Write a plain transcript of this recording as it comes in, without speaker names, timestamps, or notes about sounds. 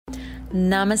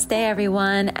Namaste,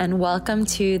 everyone, and welcome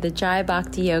to the Jai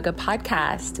Bhakti Yoga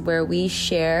podcast, where we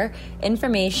share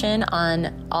information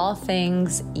on all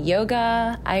things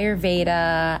yoga,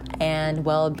 Ayurveda, and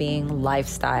well-being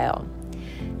lifestyle.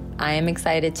 I am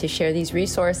excited to share these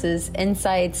resources,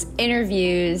 insights,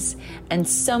 interviews, and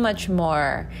so much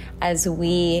more as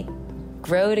we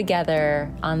grow together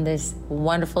on this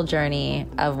wonderful journey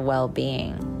of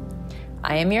well-being.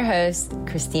 I am your host,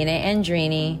 Christina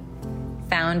Andrini,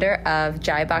 founder of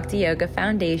Jai Bhakti Yoga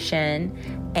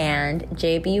Foundation and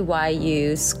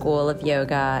JBYU School of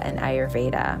Yoga and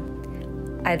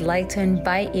Ayurveda. I'd like to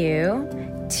invite you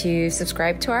to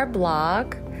subscribe to our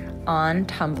blog on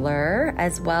Tumblr,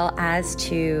 as well as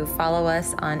to follow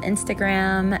us on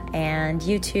Instagram and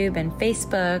YouTube and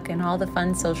Facebook and all the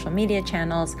fun social media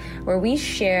channels where we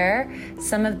share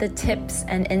some of the tips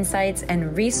and insights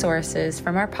and resources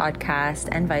from our podcast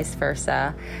and vice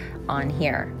versa on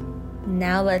here.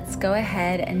 Now let's go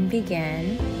ahead and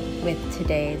begin with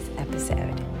today's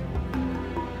episode.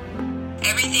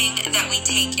 Everything that we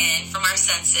take in from our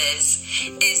senses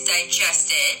is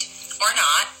digested or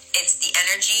not. It's the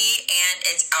energy and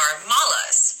it's our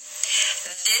malas.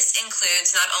 This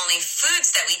includes not only foods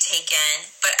that we take in,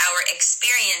 but our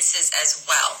experiences as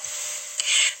well.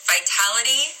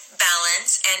 Vitality,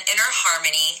 balance, and inner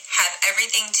harmony have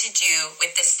everything to do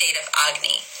with the state of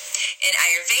Agni. In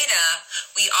Ayurveda,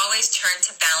 we always turn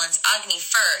to balance Agni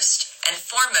first and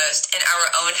foremost in our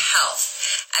own health,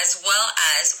 as well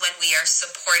as when we are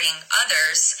supporting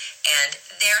others and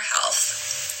their health.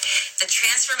 The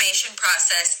transformation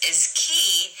process is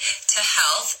key to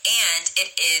health, and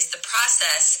it is the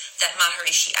process that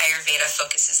Maharishi Ayurveda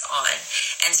focuses on.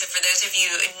 And so for those of you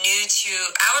new to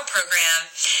our program,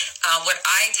 what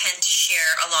I tend to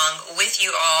share along with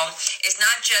you all is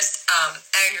not just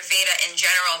Ayurveda in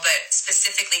general, but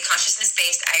specifically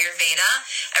consciousness-based Ayurveda.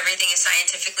 Everything is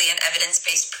scientifically and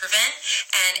evidence-based proven,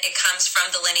 and it comes from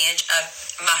the lineage of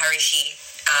Maharishi,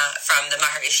 from the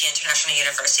Maharishi International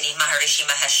University, Maharishi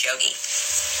Mahesh Yogi.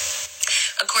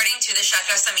 According to the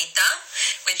Chakra Samhita,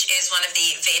 which is one of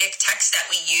the Vedic texts that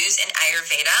we use in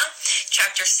Ayurveda,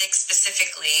 chapter 6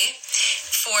 specifically,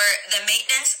 for the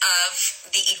maintenance of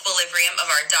the equilibrium of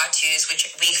our dhatus,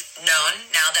 which we've known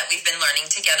now that we've been learning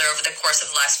together over the course of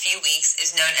the last few weeks,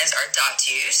 is known as our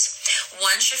dhatus.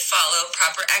 One should follow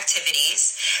proper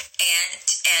activities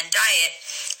and diet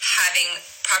having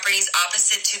properties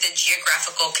opposite to the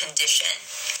geographical condition.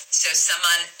 So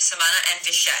samana and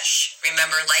vishesh.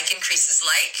 Remember, like increases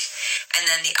like, and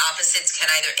then the opposites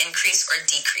can either increase or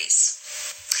decrease.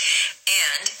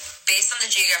 And based on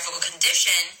the geographical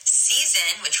condition,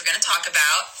 season, which we're going to talk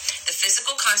about, the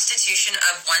physical constitution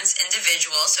of one's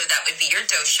individual, so that would be your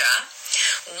dosha,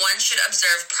 one should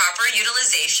observe proper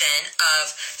utilization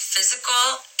of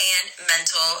physical and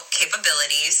mental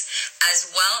capabilities, as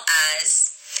well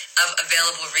as of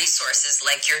available resources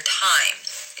like your time.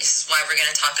 This is why we're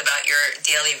going to talk about your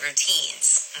daily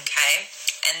routines, okay?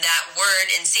 And that word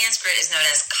in Sanskrit is known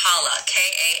as kala,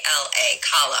 K-A-L-A,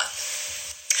 kala.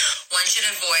 One should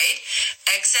avoid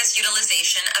excess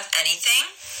utilization of anything.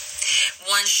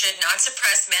 One should not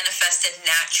suppress manifested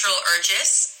natural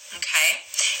urges, okay?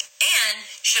 And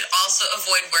should also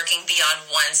avoid working beyond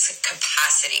one's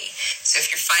capacity. So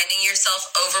if you're finding yourself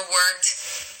overworked,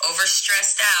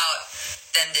 overstressed out,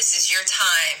 then this is your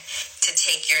time to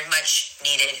take your much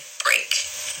needed break,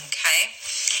 okay?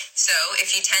 So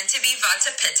if you tend to be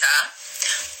Vata Pitta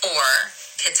or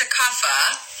Pitta Kapha,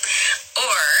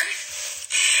 or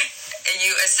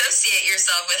you associate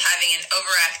yourself with having an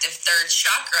overactive third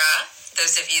chakra,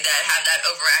 those of you that have that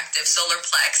overactive solar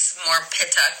plex, more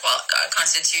pitta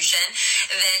constitution,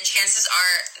 then chances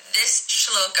are this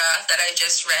shloka that I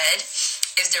just read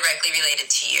is directly related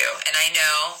to you. And I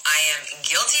know I am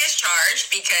guilty as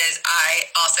charged because I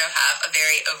also have a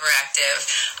very overactive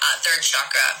third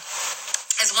chakra.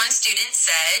 As one student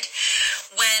said,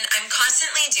 when I'm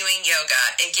constantly doing yoga,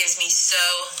 it gives me so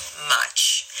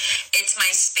much. It's my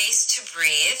space to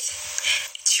breathe,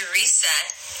 to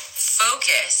reset,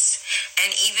 focus,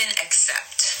 and even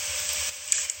accept.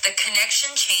 The connection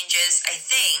changes, I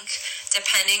think,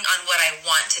 depending on what I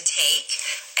want to take,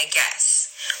 I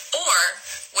guess, or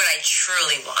what I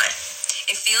truly want.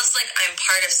 It feels like I'm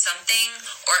part of something,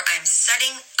 or I'm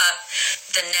setting up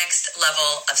the next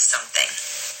level of something.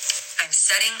 I'm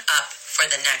setting up for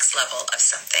the next level of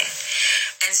something.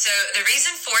 And so the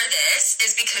reason for this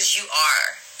is because you are.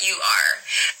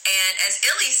 And as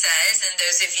Illy says, and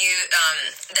those of you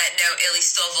that know Illy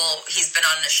Stovall, he's been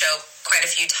on the show quite a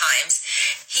few times,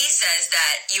 he says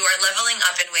that you are leveling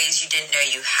up in ways you didn't know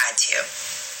you had to.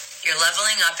 You're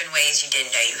leveling up in ways you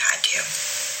didn't know you had to.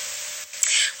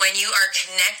 When you are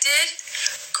connected,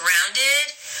 grounded,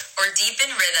 or deep in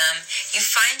rhythm, you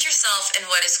find yourself in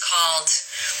what is called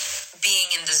being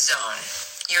in the zone.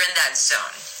 You're in that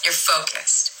zone. You're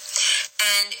focused.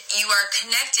 And you are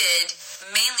connected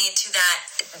mainly to that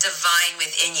divine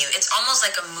within you. It's almost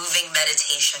like a moving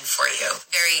meditation for you.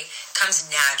 Comes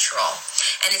natural.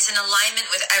 And it's in alignment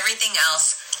with everything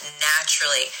else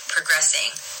naturally progressing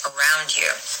around you.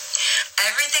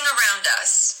 Everything around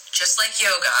us, just like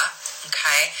yoga,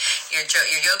 okay? Your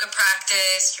yoga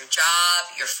practice, your job,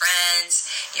 your friends,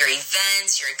 your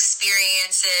events, your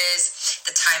experiences,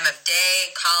 the time of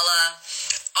day, kala,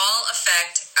 all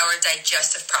affect our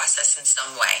digestive process in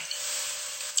some way.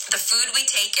 The food we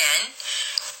take in,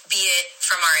 be it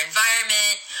from our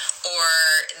environment or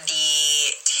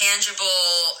the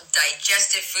tangible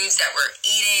digestive foods that we're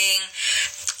eating,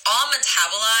 all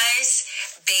metabolize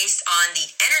based on the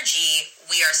energy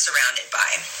we are surrounded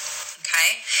by.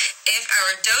 Okay? If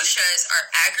our doshas are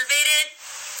aggravated,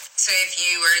 so if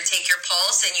you were to take your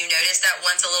pulse and you notice that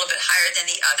one's a little bit higher than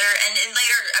the other, and in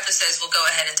later episodes we'll go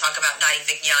ahead and talk about Nadi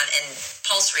Vignan and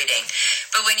pulse reading,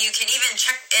 but when you can even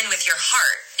check in with your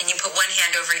heart and you put one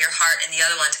hand over your heart and the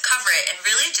other one to cover it and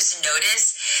really just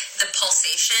notice the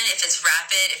pulsation, if it's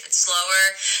rapid, if it's slower,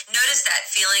 notice that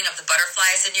feeling of the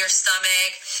butterflies in your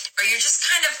stomach, or you're just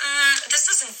kind of, this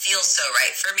doesn't feel so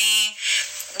right for me.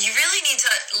 You really need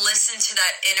to listen to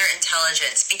that inner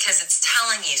intelligence because it's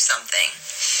telling you something.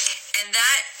 And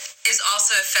that is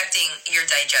also affecting your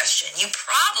digestion. You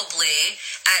probably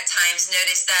at times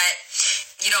notice that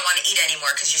you don't want to eat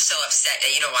anymore because you're so upset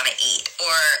that you don't want to eat.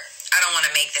 Or I don't want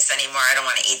to make this anymore. I don't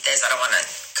want to eat this. I don't want to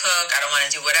cook. I don't want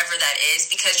to do whatever that is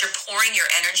because you're pouring your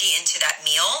energy into that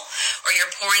meal or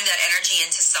you're pouring that energy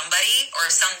into somebody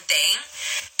or something.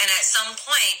 And at some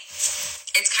point,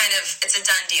 it's a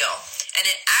done deal and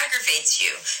it aggravates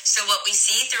you. So what we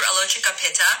see through Alochika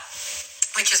Pitta,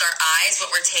 which is our eyes, what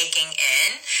we're taking in,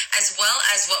 as well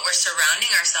as what we're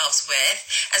surrounding ourselves with,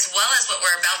 as well as what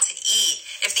we're about to eat.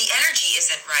 If the energy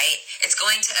isn't right, it's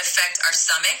going to affect our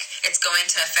stomach. It's going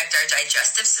to affect our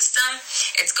digestive system.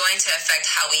 It's going to affect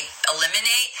how we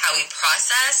eliminate, how we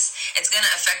process. It's going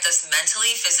to affect us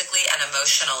mentally, physically, and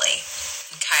emotionally.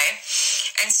 Okay?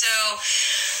 And so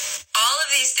all of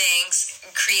these things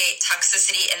create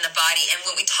toxicity in the body. And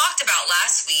what we talked about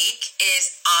last week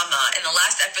is ama. In the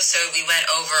last episode, we went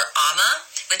over ama,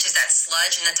 which is that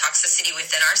sludge and the toxicity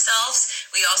within ourselves.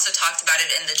 We also talked about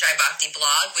it in the Jai Bhakti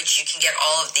blog, which you can get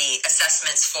all of the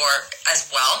assessments for as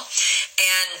well.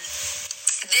 And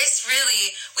this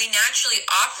really, we naturally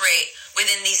operate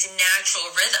within these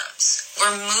natural rhythms.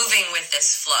 We're moving with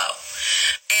this flow.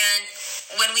 And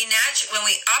when we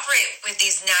operate with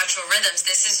these natural rhythms,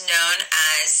 this is known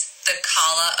as the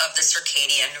kala of the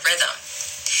circadian rhythm.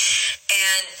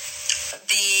 And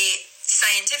the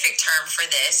scientific term for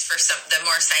this, for the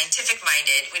more scientific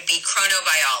minded, would be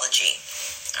chronobiology.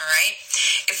 All right.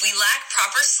 If we lack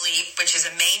proper sleep, which is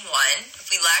a main one, if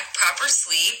we lack proper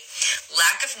sleep,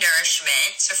 lack of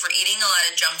nourishment, so if we're eating a lot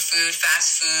of junk food,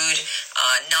 fast food,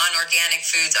 non-organic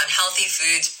foods, unhealthy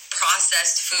foods,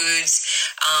 processed foods,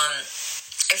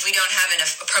 if we don't have an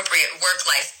appropriate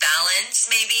work-life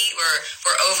balance, maybe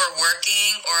we're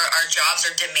overworking or our jobs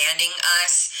are demanding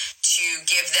us to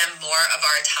give them more of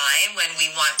our time when we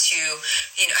want to,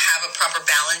 have a proper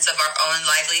balance of our own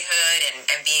livelihood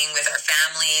and being with our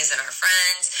families and our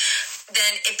friends,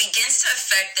 then it begins to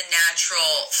affect the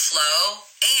natural flow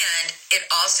and it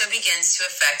also begins to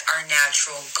affect our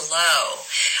natural glow.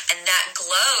 And that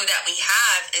glow that we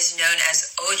have is known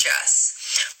as ojas.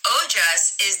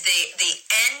 Ojas is the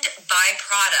end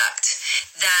byproduct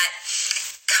that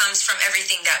comes from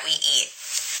everything that we eat.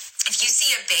 If you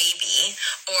see a baby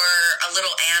or a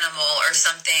little animal or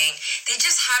something, they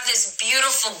just have this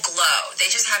beautiful glow.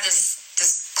 They just have this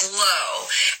glow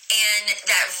and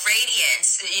that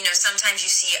radiance. Sometimes you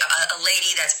see a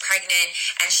lady that's pregnant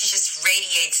and she just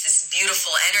radiates this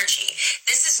beautiful energy.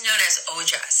 This is known as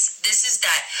ojas. This is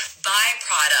that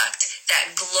byproduct,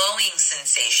 that glowing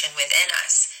sensation within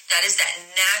us. That is that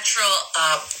natural,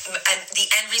 the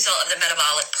end result of the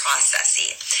metabolic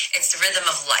processing. It's the rhythm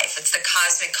of life. It's the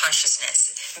cosmic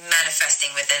consciousness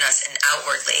manifesting within us and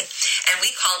outwardly. And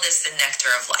we call this the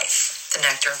nectar of life, the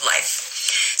nectar of life.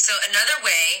 So another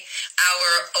way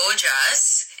our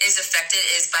ojas is affected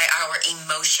is by our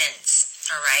emotions.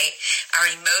 All right. Our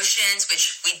emotions,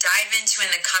 which we dive into in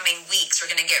the coming weeks.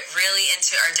 We're going to get really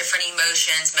into our different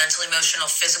emotions, mental, emotional,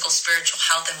 physical, spiritual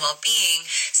health and well-being,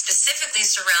 specifically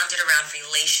surrounded around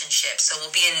relationships. So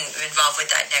we'll be involved with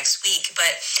that next week.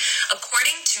 But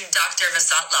according to Dr.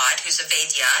 Vasat Lad, who's a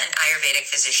Vaidya, an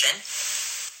Ayurvedic physician,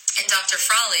 and Dr.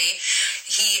 Frawley,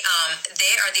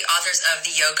 they are the authors of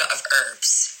The Yoga of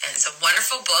Herbs. And it's a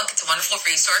wonderful book. It's a wonderful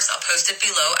resource. I'll post it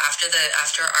below after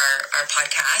our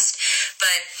podcast.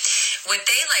 But what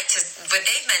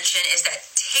they've mentioned is that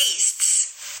tastes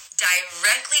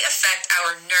directly affect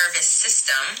our nervous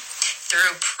system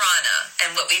through prana.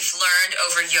 And what we've learned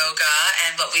over yoga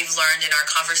and what we've learned in our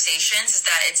conversations is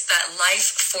that it's that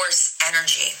life force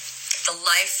energy, the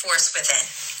life force within.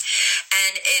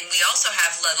 And we also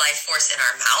have the life force in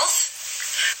our mouth.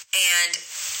 And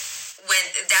when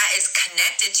that is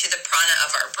connected to the prana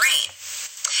of our brain.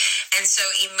 And so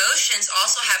emotions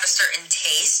also have a certain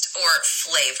taste or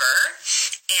flavor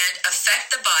and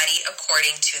affect the body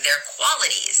according to their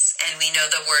qualities. And we know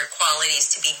the word qualities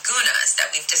to be gunas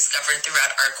that we've discovered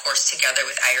throughout our course together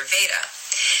with Ayurveda.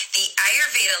 The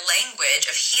Ayurveda language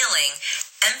of healing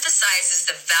emphasizes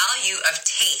the value of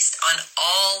taste on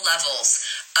all levels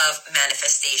of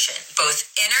manifestation, both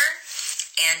inner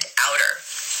and outer.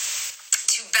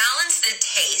 To balance the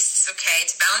tastes, to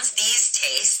balance these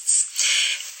tastes,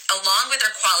 along with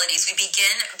their qualities, we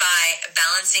begin by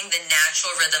balancing the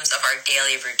natural rhythms of our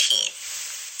daily routine.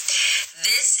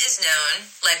 This is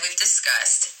known, like we've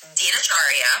discussed,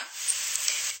 Dinacharya,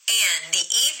 and the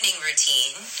evening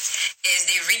routine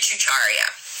is the Ritucharya,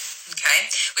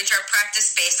 which are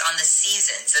practiced based on the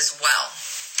seasons as well.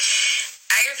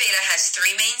 Ayurveda has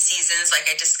 3 main seasons,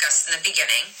 like I discussed in the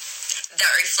beginning,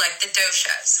 that reflect the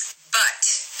doshas. But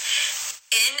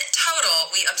in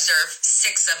total, we observe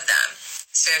 6 of them.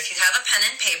 So if you have a pen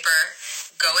and paper,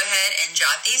 go ahead and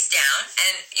jot these down.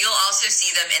 And you'll also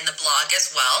see them in the blog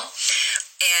as well.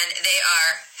 And they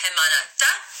are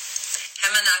Hemanata.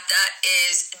 Hemanata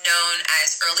is known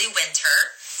as early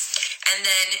winter. And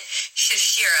then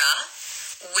Shishira,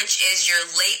 which is your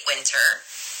late winter.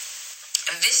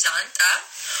 Vishanta,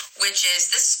 which is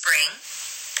the spring.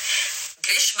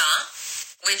 Grishma,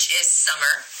 which is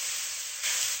summer.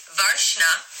 Varshna,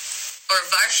 or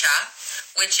Varsha,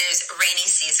 which is rainy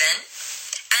season.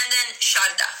 And then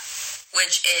Sharda,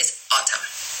 which is autumn.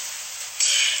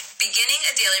 Beginning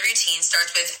a daily routine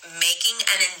starts with making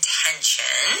an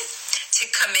intention to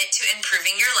commit to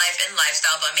improving your life and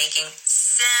lifestyle by making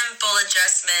simple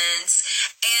adjustments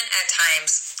and at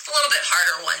times a little bit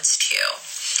harder ones too.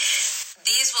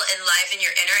 These will enliven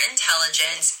your inner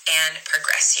intelligence and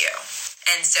progress you.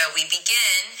 And so we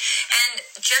begin, and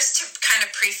just to kind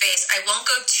of preface, I won't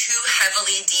go too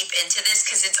heavily deep into this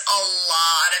because it's a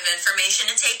lot of information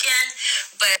to take in,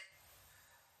 but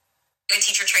a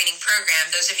teacher training program,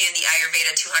 those of you in the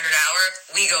Ayurveda 200 hour,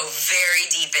 we go very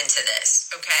deep into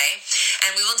this,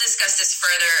 And we will discuss this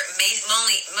further,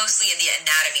 mostly in the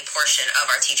anatomy portion of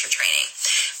our teacher training.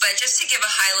 But just to give a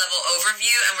high-level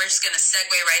overview, and we're just going to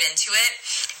segue right into it,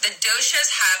 the doshas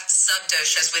have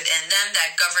sub-doshas within them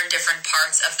that govern different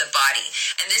parts of the body.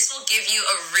 And this will give you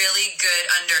a really good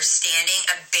understanding,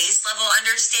 a base-level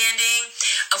understanding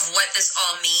of what this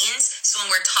all means. So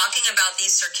when we're talking about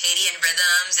these circadian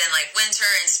rhythms and like winter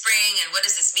and spring and what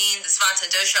does this mean, the Vata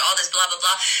dosha, all this blah, blah,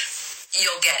 blah,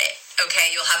 you'll get it,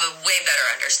 You'll have a way better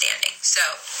understanding. So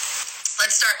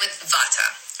let's start with Vata,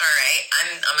 all right?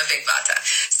 I'm a big Vata.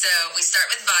 So we start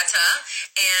with Vata,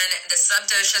 and the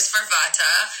sub-doshas for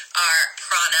Vata are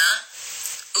Prana,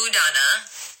 Udana,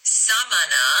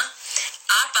 Samana,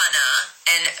 Apana,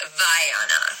 and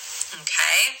Vayana,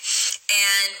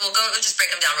 And we'll just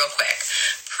break them down real quick.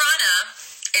 Prana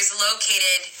is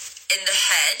located in the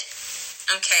head,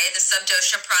 the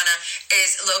subdosha prana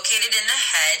is located in the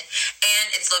head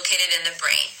and it's located in the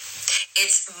brain.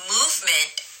 Its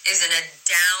movement is in a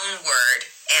downward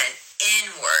and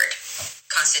inward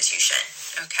constitution,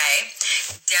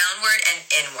 Downward and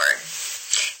inward.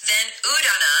 Then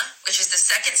Udana, which is the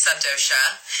second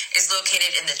subdosha, is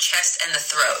located in the chest and the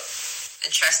throat.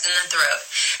 The chest and the throat.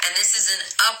 And this is an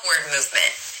upward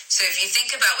movement. So if you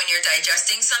think about when you're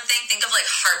digesting something, think of like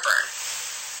heartburn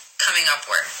coming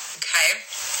upward,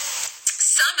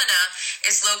 Samana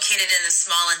is located in the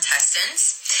small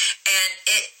intestines, and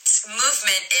its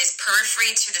movement is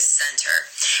periphery to the center.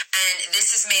 And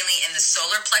this is mainly in the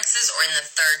solar plexus or in the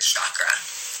third chakra,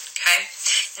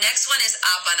 Next one is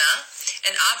Apana,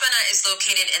 and Apana is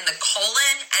located in the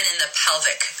colon and in the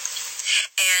pelvic.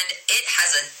 And it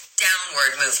has a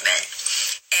downward movement.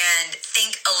 And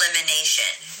think elimination.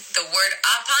 The word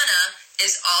Apana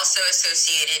is also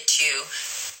associated to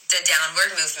the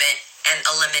downward movement and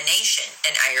elimination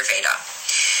in Ayurveda.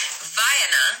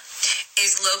 Vayana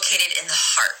is located in the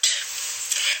heart.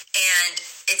 And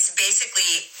it's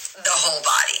basically the whole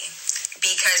body.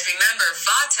 Because remember,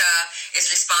 Vata is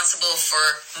responsible for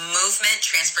movement,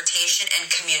 transportation,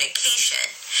 and communication.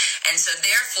 And so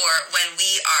therefore, when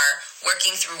we are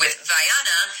working through with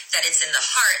Vayana, that it's in the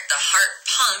heart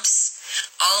pumps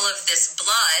all of this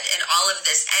blood and all of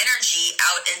this energy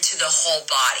out into the whole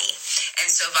body. And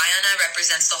so Vayana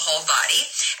represents the whole body,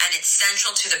 and it's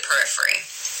central to the periphery.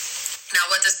 Now,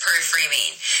 what does periphery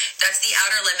mean? That's the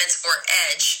outer limits or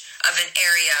edge of an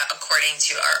area according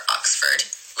to our Oxford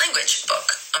language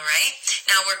book. All right.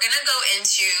 Now we're going to go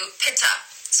into Pitta.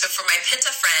 So for my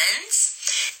Pitta friends,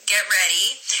 get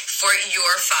ready for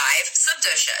your 5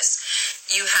 subdoshas.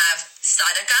 You have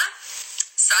Sadhaka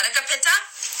Pitta,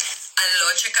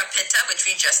 Alochika Pitta, which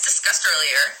we just discussed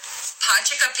earlier,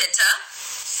 Pachika Pitta,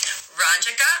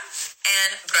 Rajaka,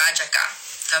 and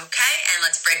Brajaka. Okay, and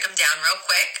let's break them down real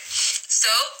quick.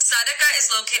 So, Sadhaka is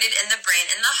located in the brain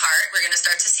and the heart. We're going to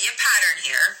start to see a pattern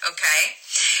here, okay?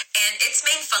 And its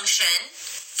main function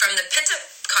from the Pitta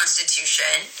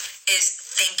constitution is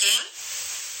thinking,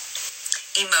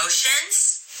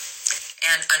 emotions,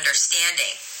 and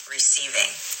understanding,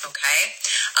 receiving, okay?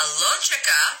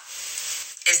 Alochika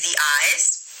is the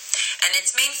eyes, and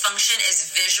its main function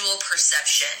is visual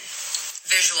perception.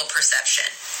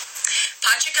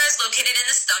 Pachika is located in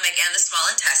the stomach and the small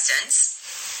intestines,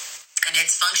 and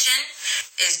its function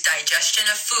is digestion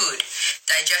of food,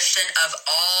 digestion of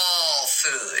all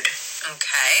food,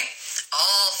 okay?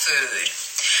 All food.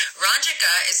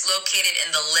 Rajaka is located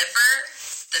in the liver,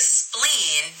 the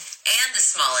spleen, and the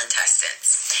small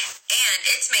intestines. And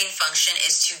its main function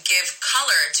is to give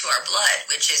color to our blood,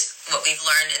 which is what we've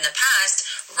learned in the past,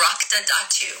 Rakta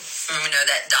Dhatu. We know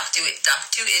that Dhatu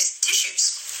is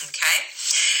tissues, okay?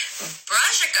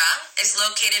 Brajaka is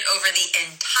located over the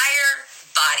entire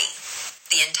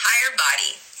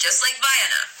body, just like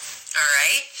Vayana, all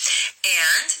right?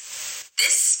 And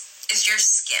this is your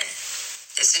skin.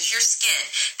 This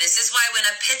is why when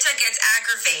a Pitta gets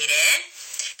aggravated,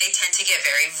 they tend to get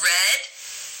very red,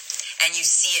 and you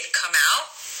see it come out,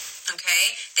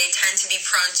 okay? They tend to be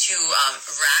prone to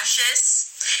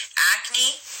rashes,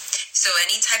 acne. So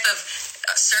any type of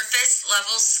surface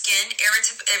level skin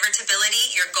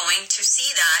irritability, you're going to see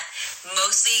that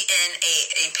mostly in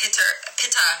a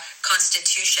Pitta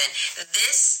constitution.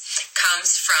 This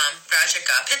comes from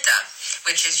Rajaka Pitta,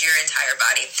 which is your entire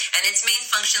body. And its main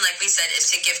function, like we said, is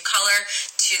to give color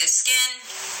to the skin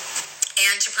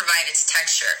and to provide its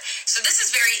texture. So this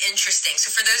is very interesting.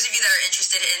 So for those of you that are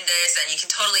interested in this, and you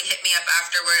can totally hit me up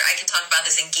afterward, I can talk about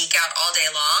this and geek out all day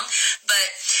long. But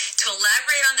to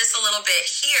elaborate on this a little bit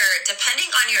here, depending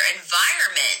on your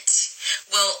environment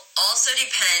will also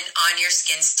depend on your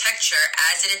skin's texture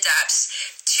as it adapts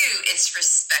to its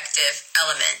respective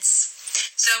elements.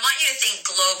 So I want you to think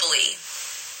globally.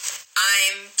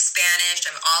 I'm Spanish,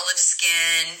 I'm olive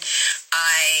skin,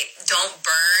 I don't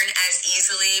burn as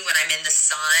easily when I'm in the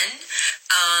sun.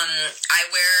 I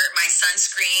wear my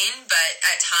sunscreen, but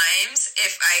at times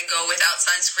if I go without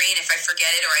sunscreen, if I forget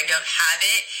it or I don't have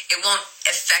it, it won't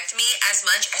affect me as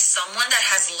much as someone that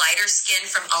has lighter skin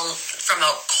from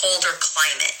a colder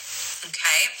climate,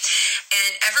 okay?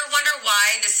 And ever wonder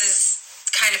why this is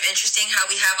kind of interesting, how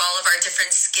we have all of our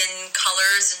different skin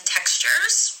colors and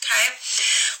textures, okay?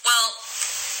 Well,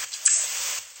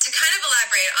 to kind of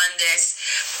elaborate on this,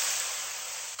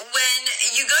 when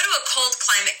you go to a cold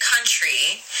climate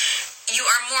country, you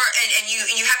are more, and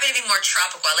you happen to be more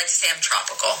tropical, I like to say I'm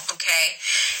tropical, okay?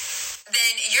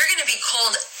 Then you're going to be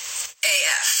cold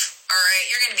AF, all right?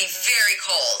 You're going to be very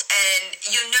cold, and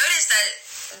you notice that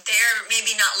they're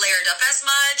maybe not layered up as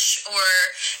much, or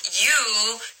you,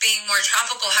 being more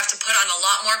tropical, have to put on a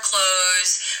lot more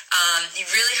clothes. You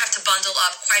really have to bundle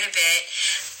up quite a bit.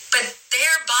 But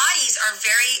their bodies are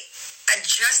very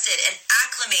adjusted and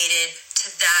acclimated to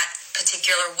that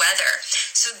particular weather.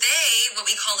 So they, what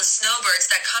we call the snowbirds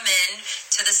that come in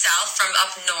to the south from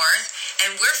up north,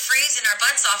 and we're freezing our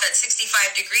butts off at 65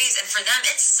 degrees, and for them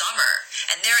it's summer,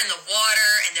 and they're in the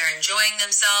water and they're enjoying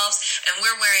themselves, and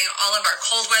we're wearing all of our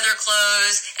cold weather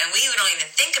clothes, and we don't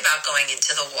even think about going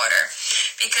into the water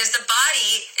because the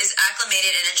body is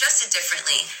acclimated and adjusted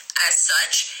differently. As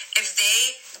such, if they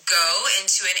go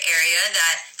into an area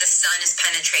that the sun is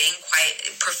penetrating quite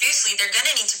profusely, they're going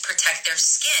to need to protect their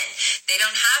skin. They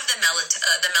don't have the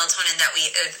melatonin that we,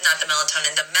 the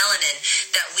melanin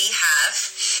that we have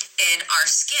in our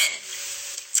skin.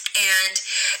 And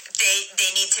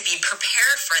they need to be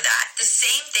prepared for that. The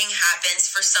same thing happens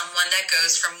for someone that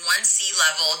goes from one sea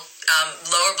level,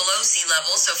 lower below sea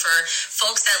level. So for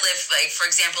folks that live, like, for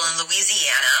example, in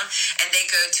Louisiana, and they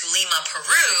go to Lima,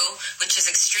 Peru, which is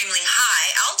extremely high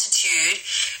altitude,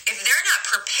 if they're not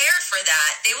prepared for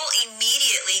that, they will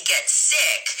immediately get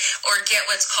sick or get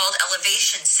what's called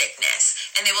elevation sickness.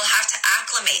 And they will have to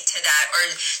acclimate to that, or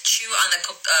chew on the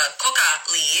coca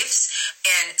leaves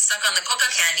and suck on the coca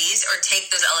candies, or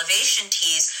take those elevation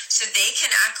teas, so they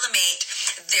can acclimate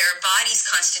their body's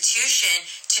constitution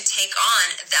to take on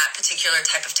that particular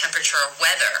type of temperature or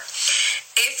weather.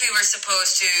 If we were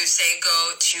supposed to, say,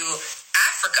 go to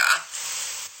Africa,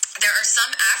 there are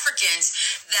some Africans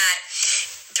that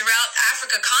throughout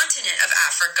Africa, continent of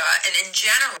Africa, and in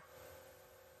general,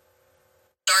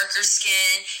 darker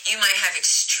skin, you might have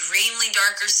extremely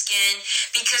darker skin,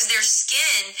 because their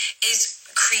skin is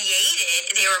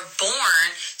created, they were born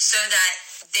so that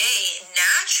they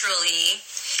naturally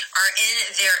are in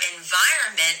their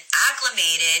environment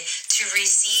acclimated to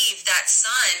receive that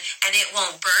sun, and it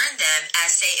won't burn them.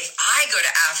 As, say, if I go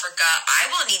to Africa,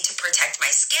 I will need to protect my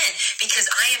skin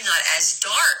because I am not as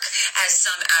dark as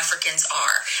some Africans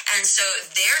are. And so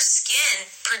their skin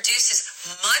produces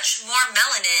much more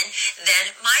melanin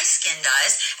than my skin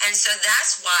does. And so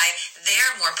that's why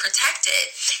they're more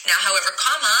protected. Now, however,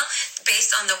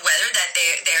 based on the weather that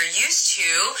they're used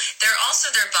to, their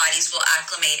bodies will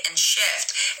acclimate and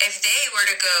shift. If they were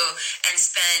to go and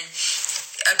spend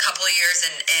a couple of years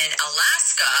in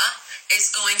Alaska,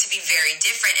 is going to be very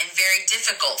different and very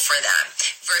difficult for them,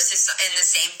 versus in the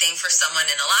same thing for someone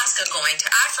in Alaska going to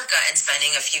Africa and spending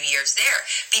a few years there,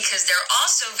 because they're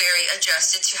also very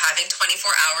adjusted to having 24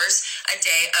 hours a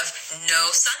day of no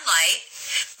sunlight,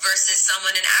 versus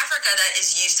someone in Africa that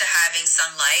is used to having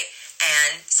sunlight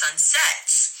and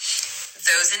sunsets.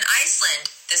 Those in Iceland,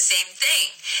 the same thing.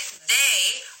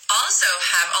 They also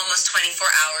have almost 24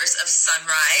 hours of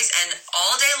sunrise, and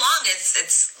all day long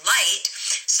it's light.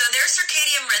 So their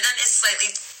circadian rhythm is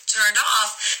slightly turned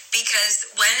off,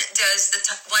 because when does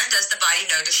the body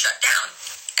know to shut down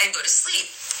and go to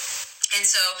sleep? And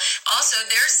so also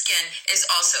their skin is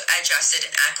also adjusted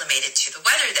and acclimated to the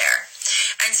weather there.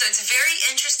 And so it's very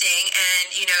interesting.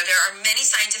 And, there are many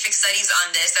scientific studies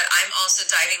on this that I'm also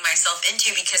diving myself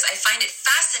into, because I find it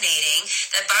fascinating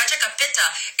that Bajaka Pitta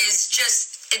is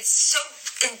it's so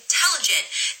intelligent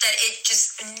that it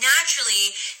just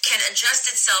naturally can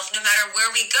adjust itself no matter where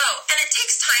we go. And it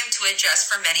takes time to adjust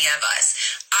for many of us.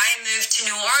 I moved to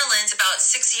New Orleans about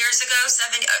 8 years ago,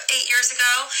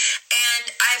 and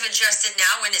I've adjusted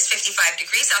now. When it's 55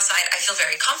 degrees outside, I feel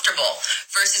very comfortable,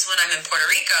 versus when I'm in Puerto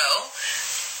Rico,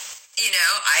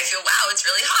 I feel, wow, it's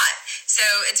really hot. So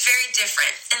it's very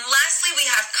different. And lastly, we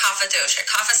have kapha dosha,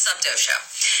 kapha subdosha.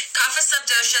 Kapha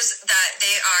subdoshas,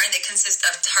 they consist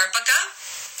of tarpaka,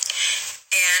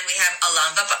 and we have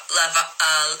avalambaka,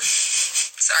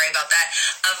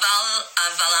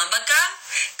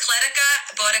 kletika,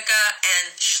 bodhika,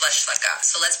 and shleshlaka.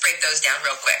 So let's break those down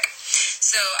real quick.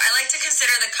 So I like to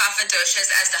consider the kapha doshas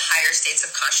as the higher states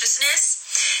of consciousness,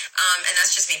 and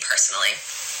that's just me personally.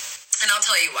 And I'll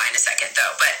tell you why in a second,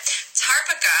 though. But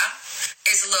tarpaka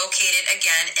is located,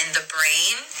 again, in the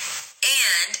brain.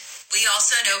 And we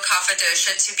also know kapha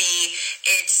dosha to be,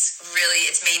 its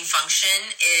main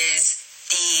function is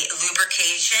the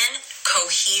lubrication,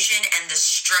 cohesion, and the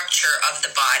structure of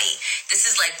the body. This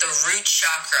is like the root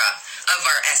chakra of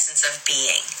our essence of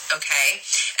being, okay?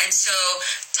 And so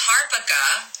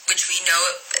tarpaka, which we know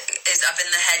is up in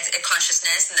the head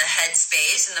consciousness, in the head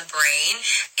space, in the brain,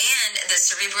 and the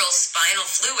cerebral spinal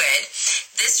fluid,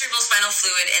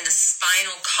 in the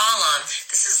spinal column,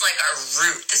 this is like our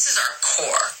root. This is our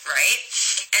core, right?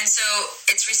 And so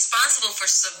it's responsible for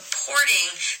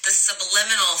supporting the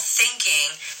subliminal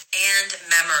thinking and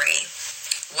memory,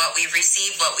 what we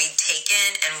receive, what we take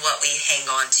in, and what we hang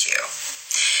on to.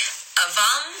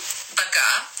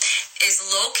 Avambaka is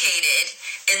located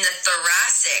in the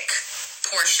thoracic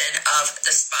portion of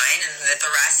the spine, in the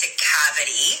thoracic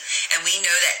cavity, and we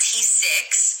know that T6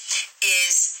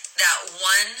 is that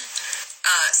one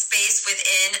space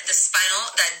within the spinal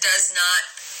that does not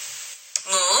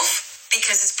move,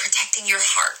 because it's protecting your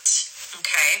heart,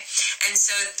 okay? And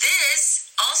so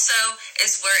this also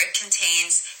is where it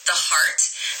contains the heart,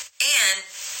 and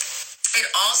it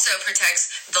also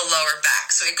protects the lower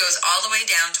back. So it goes all the way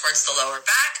down towards the lower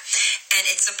back, and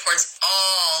it supports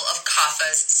all of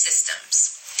kapha's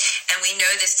systems. And we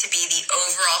know this to be the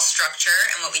overall structure,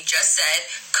 and what we just said,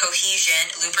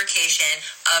 cohesion, lubrication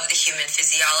of the human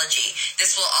physiology.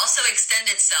 This will also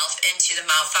extend itself into the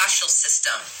myofascial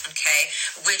system, okay,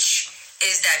 which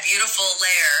is that beautiful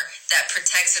layer that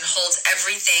protects and holds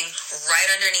everything right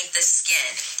underneath the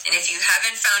skin. And if you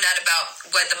haven't found out about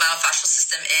what the myofascial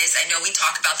system is, I know we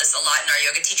talk about this a lot in our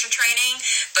yoga teacher training,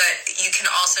 but you can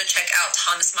also check out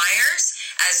Thomas Myers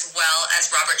as well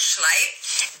as Robert Schleight.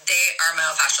 They are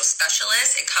myofascial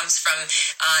specialists. It comes from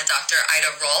Dr.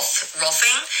 Ida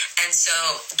Rolfing. And so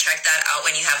check that out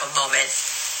when you have a moment.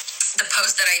 The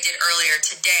post that I did earlier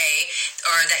today,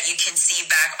 or that you can see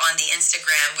back on the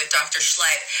Instagram with Dr.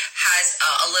 Schleipp, has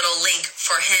a little link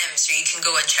for him, so you can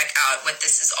go and check out what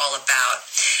this is all about.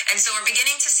 And so we're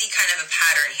beginning to see kind of a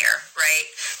pattern here, right?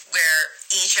 Where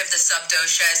each of the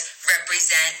subdoshas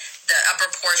represent the upper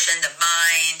portion, the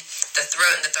mind, the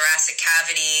throat and the thoracic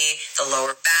cavity, the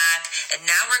lower back. And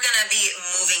now we're going to be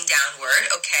moving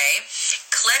downward, okay?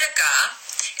 Kletica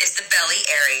is the belly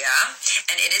area,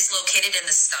 and it is located in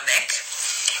the stomach,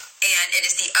 and it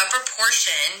is the upper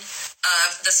portion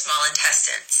of the small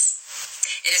intestines.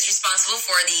 It is responsible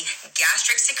for the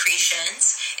gastric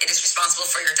secretions. It is responsible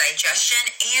for your digestion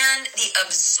and the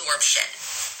absorption.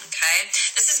 Okay?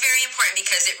 This is very important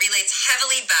because it relates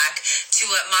heavily back to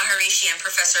what Maharishi and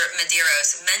Professor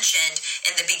Medeiros mentioned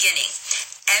in the beginning.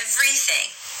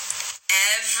 Everything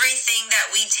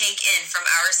that we take in from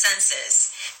our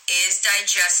senses is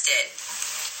digested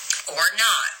or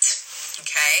not,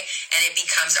 okay? And it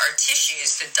becomes our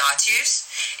tissues, the dhatus,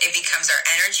 it becomes our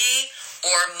energy,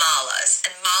 or malas.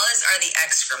 And malas are the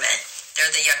excrement.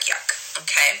 They're the yuck,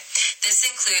 okay? This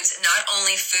includes not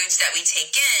only foods that we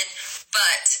take in,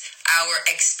 but our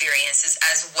experiences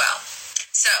as well.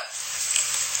 So,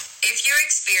 if you're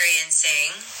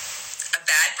experiencing a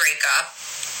bad breakup,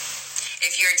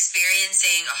 if you're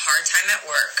experiencing a hard time at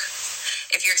work,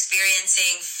 if you're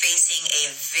facing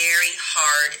a very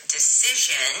hard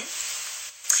decision,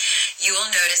 you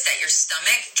will notice that your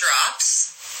stomach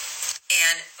drops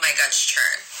and my guts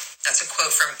churn. That's a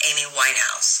quote from Amy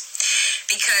Winehouse.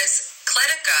 Because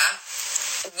kletica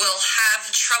will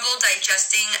have trouble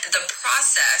digesting the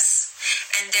process,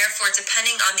 and therefore,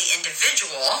 depending on the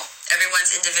individual,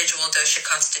 everyone's individual dosha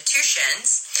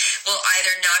constitutions, will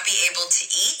either not be able to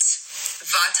eat.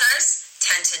 Vatas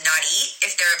tend to not eat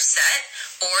if they're upset,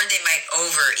 or they might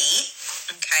overeat,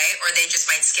 okay? Or they just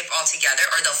might skip altogether,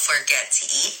 or they'll forget to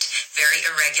eat. Very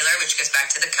irregular, which goes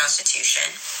back to the constitution,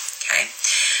 okay?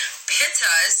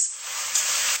 Pittas,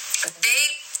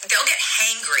 they'll get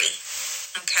hangry,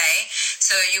 okay?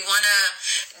 So you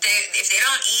if they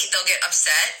don't eat, they'll get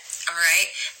upset, all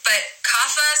right? But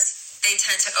kaphas, they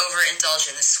tend to overindulge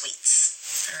in the sweets.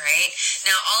 All right.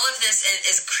 Now, all of this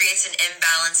creates an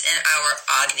imbalance in our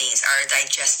agnis, our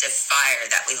digestive fire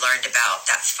that we learned about,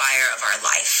 that fire of our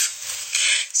life.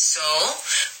 So,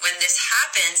 when this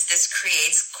happens, this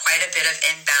creates quite a bit of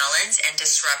imbalance and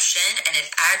disruption, and it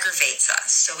aggravates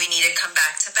us. So, we need to come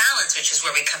back to balance, which is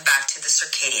where we come back to the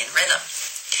circadian rhythm.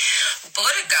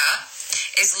 Bodhika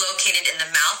is located in the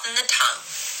mouth and the tongue,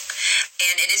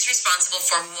 and it is responsible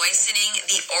for moistening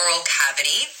the oral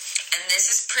cavity. And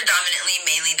this is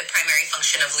mainly the primary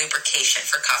function of lubrication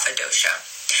for kapha dosha.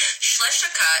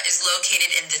 Shleshaka is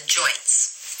located in the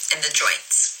joints. And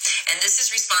this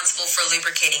is responsible for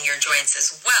lubricating your joints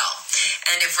as well.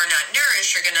 And if we're not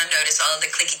nourished, you're going to notice all of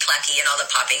the clicky-clacky and all the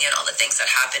popping and all the things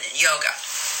that happen in yoga.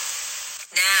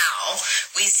 Now,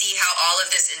 we see how all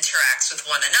of this interacts with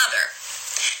one another.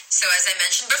 So as I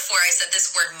mentioned before, I said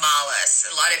this word malas.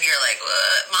 A lot of you are like,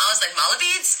 what? Malas like mala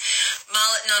beads?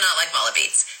 No, not like mala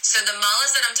beads. So the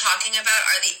malas that I'm talking about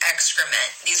are the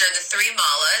excrement. These are the three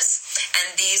malas,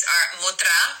 and these are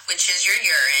mutra, which is your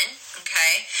urine,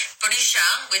 okay?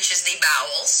 Purisha, which is the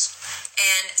bowels,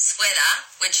 and sweda,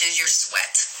 which is your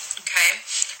sweat, okay?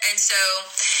 And so,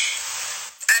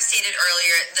 as stated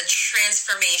earlier, the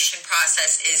transformation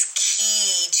process is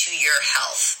key to your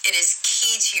health. It is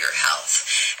key to your health.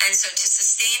 And so to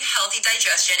sustain healthy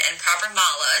digestion and proper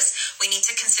malas, we need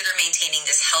to consider maintaining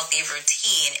this healthy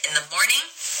routine in the morning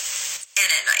and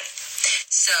at night.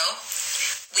 So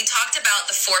we talked about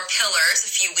the 4 pillars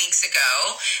a few weeks ago,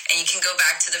 and you can go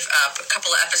back to a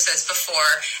couple of episodes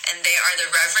before, and they are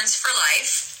the reverence for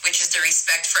life, which is the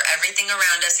respect for everything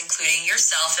around us, including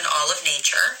yourself and all of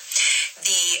nature.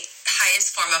 The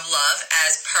highest form of love,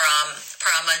 as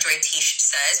Parama Dwaitish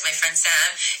says, my friend Sam,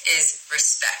 is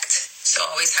respect. So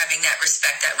always having that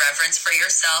respect, that reverence for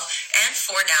yourself, and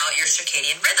for now your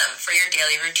circadian rhythm, for your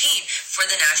daily routine, for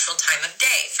the natural time of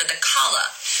day, for the kala.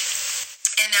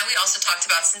 And now we also talked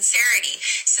about sincerity.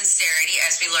 Sincerity,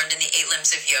 as we learned in the 8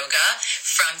 limbs of yoga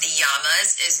from the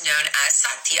yamas, is known as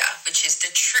satya, which is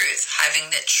the truth. Having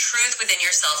the truth within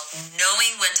yourself,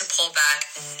 knowing when to pull back,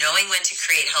 knowing when to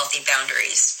create healthy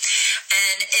boundaries.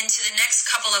 And into the next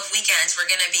couple of weekends, we're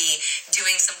going to be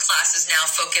doing some classes now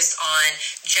focused on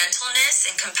gentleness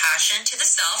and compassion to the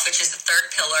self, which is the 3rd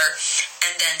pillar,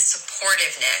 and then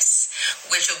supportiveness,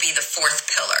 which will be the 4th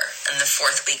pillar in the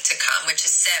 4th week to come, which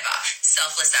is seva,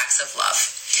 selfless acts of love.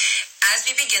 As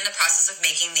we begin the process of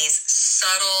making these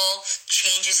subtle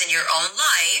changes in your own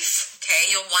life, okay,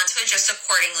 you'll want to adjust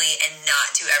accordingly and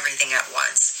not do everything at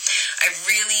once. I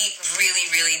really, really,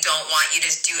 really don't want you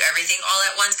to do everything all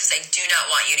at once because I do not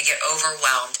want you to get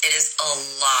overwhelmed. It is a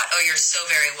lot. Oh, you're so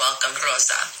very welcome,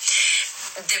 Rosa.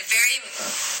 The very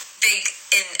big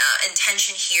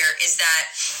intention here is that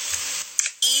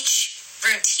each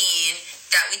routine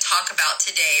that we talk about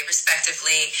today,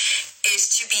 respectively,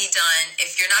 is to be done,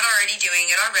 if you're not already doing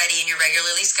it already in your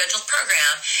regularly scheduled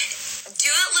program, do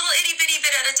a little itty bitty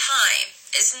bit at a time.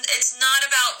 It's not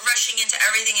about rushing into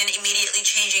everything and immediately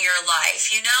changing your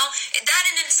life, you know? That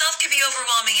in itself could be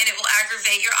overwhelming and it will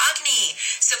aggravate your Agni.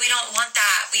 So we don't want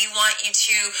that. We want you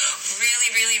to really,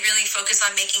 really, really focus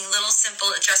on making little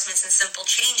simple adjustments and simple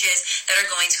changes that are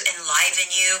going to enliven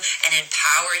you and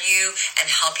empower you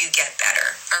and help you get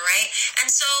better, all right?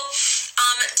 And so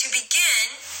to begin,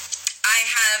 I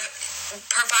have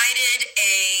provided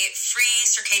a free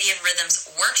circadian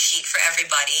rhythms worksheet for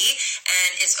everybody,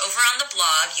 and it's over on the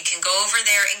blog. You can go over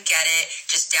there and get it.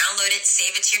 Just download it,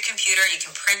 save it to your computer. You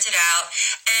can print it out,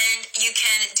 and you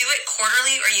can do it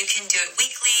quarterly or you can do it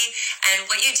weekly. And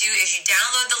what you do is you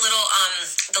download the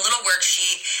little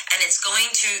worksheet, and it's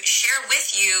going to share with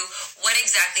you what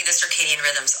exactly the circadian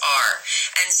rhythms are.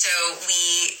 And so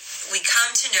we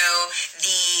come to know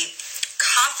the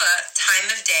Kapha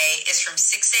time of day is from 6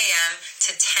 a.m.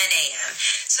 to 10 a.m.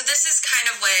 So this is kind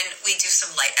of when we do some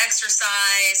light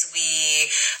exercise. We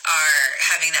are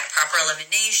having that proper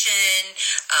elimination.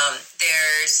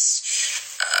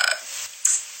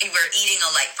 We're eating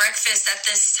a light breakfast at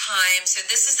this time. So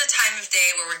this is the time of day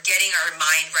where we're getting our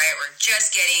mind right. We're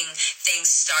just getting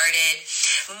things started.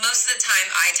 Most of the time,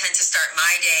 I tend to start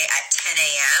my day at 10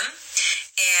 a.m.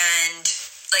 and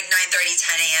like 9:30,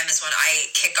 10 a.m. is when I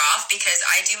kick off because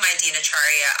I do my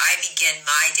Dinacharya. I begin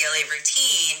my daily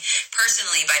routine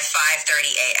personally by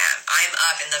 5:30 a.m. I'm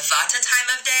up in the Vata time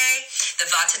of day, the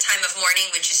Vata time of morning,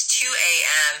 which is 2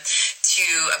 a.m. to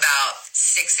about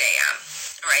 6 a.m.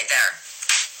 right there.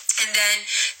 And then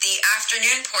the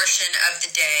afternoon portion of the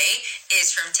day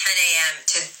is from 10 a.m.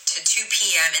 to 2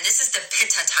 p.m. And this is the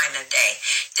Pitta time of day.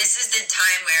 This is the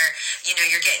time where, you know,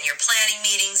 you're getting your planning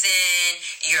meetings in,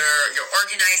 you're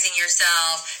organizing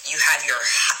yourself, you have your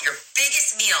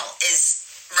biggest meal is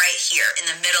right here in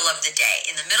the middle of the day.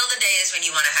 In the middle of the day is when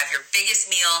you want to have your biggest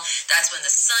meal. That's when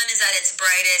the sun is at its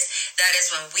brightest. That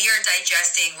is when we are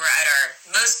digesting. We're at our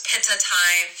most Pitta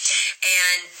time.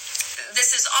 And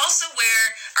this is also where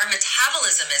our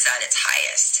metabolism is at its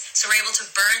highest. So we're able to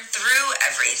burn through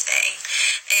everything.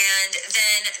 And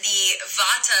then the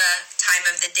Vata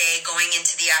time of the day going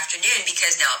into the afternoon,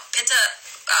 because now Pitta,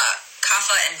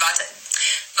 Kapha, and Vata,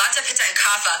 Pitta, and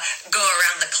Kapha go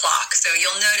around the clock. So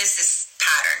you'll notice this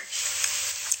pattern.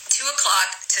 2 o'clock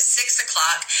to 6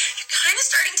 o'clock, you're kind of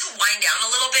starting to wind down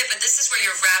a little bit, but this is where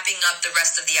you're wrapping up the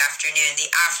rest of the afternoon, the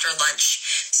after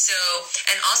lunch. So,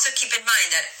 and also keep in mind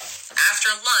that after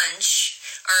lunch,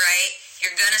 all right,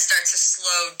 you're going to start to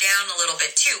slow down a little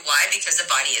bit too. Why? Because the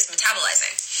body is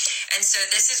metabolizing. And so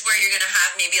this is where you're going to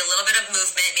have maybe a little bit of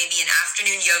movement. Maybe an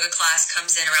afternoon yoga class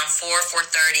comes in around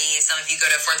 4:30. Some of you go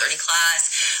to a 4:30 class.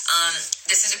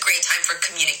 This is a great time for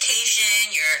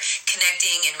communication. You're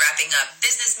connecting and wrapping up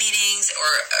business meetings or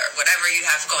whatever you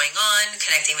have going on,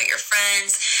 connecting with your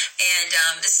friends. And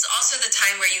this is also the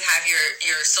time where you have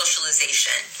your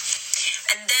socialization.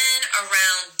 And then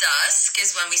around dusk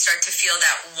is when we start to feel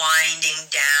that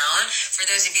winding down. For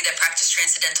those of you that practice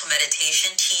Transcendental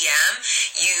Meditation, TM,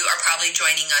 you are probably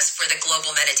joining us for the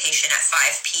Global Meditation at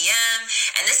 5 p.m.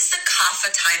 And this is the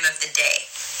Kapha time of the day.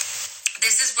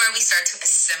 This is where we start to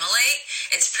assimilate.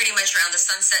 It's pretty much around the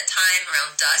sunset time,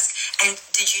 around dusk. And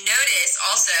did you notice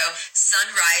also sun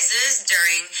rises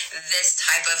during this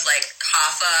type of like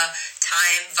Kapha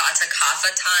time, Vata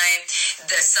Kapha time.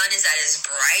 The sun is at its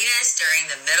brightest during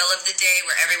the middle of the day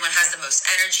where everyone has the most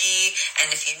energy.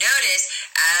 And if you notice,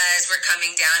 as we're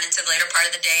coming down into the later part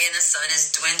of the day and the sun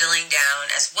is dwindling down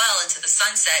as well into the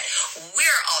sunset,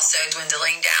 we're also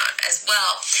dwindling down as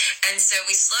well. And so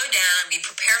we slow down, we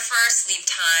prepare for our sleep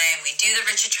time, we do the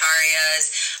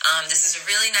Ritucharyas. This is a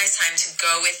really nice time to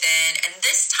go within. And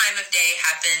this time of day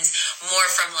happens more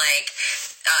from like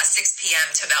 6 p.m.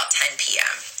 to about 10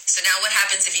 p.m. So now what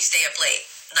happens if you stay up late?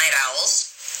 Night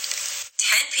owls.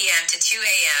 10 p.m. to 2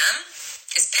 a.m.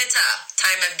 is Pitta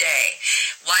time of day.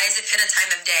 Why is it Pitta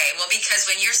time of day? Well, because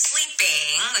when you're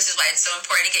sleeping, this is why it's so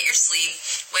important to get your sleep.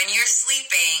 When you're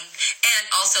sleeping, and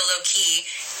also low-key,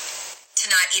 to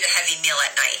not eat a heavy meal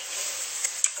at night.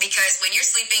 Because when you're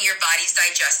sleeping, your body's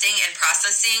digesting and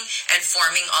processing and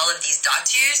forming all of these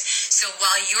dhatus. So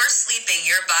while you're sleeping,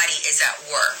 your body is at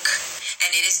work.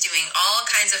 And it is doing all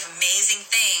kinds of amazing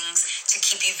things to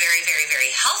keep you very, very,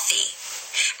 very healthy.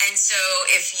 And so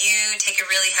if you take a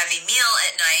really heavy meal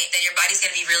at night, then your body's going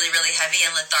to be really, really heavy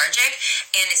and lethargic.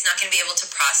 And it's not going to be able to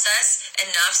process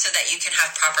enough so that you can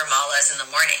have proper malas in the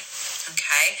morning.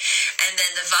 Okay? And then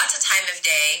the Vata time of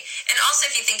day, and also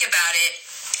if you think about it,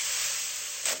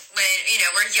 when,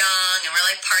 we're young and we're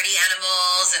like party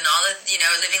animals and all the,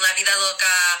 living la vida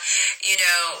loca,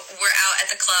 we're out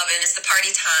at the club and it's the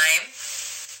party time.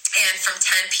 And from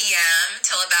 10 p.m.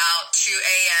 till about 2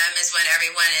 a.m. is when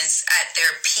everyone is at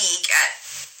their peak at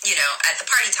the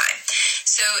party time.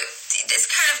 So it's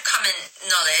kind of common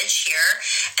knowledge here.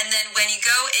 And then when you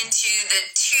go into the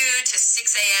 2 to 6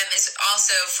 a.m. is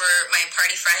also for my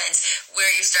party friends where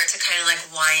you start to kind of like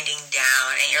winding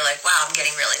down and you're like, wow, I'm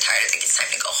getting really tired. I think it's time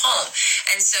to go home.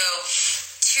 And so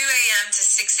 2 a.m. to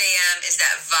 6 a.m. is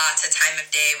that Vata time of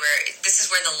day where this is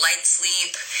where the light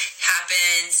sleep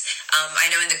happens. I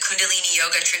know in the Kundalini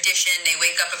yoga tradition, they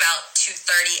wake up about 2:30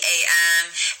 a.m.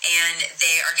 and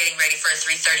they are getting ready for a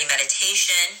 3:30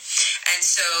 meditation. And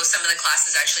so some of the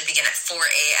classes actually begin at 4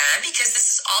 a.m. because this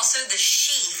is also the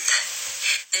sheath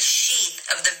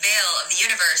of the veil of the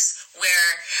universe where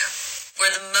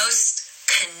we're the most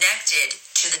connected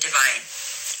to the divine.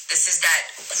 This is that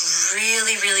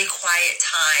really, really quiet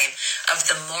time of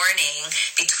the morning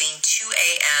between 2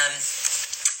 a.m.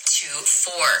 to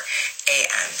 4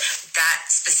 a.m.,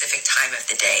 that specific time of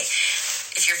the day.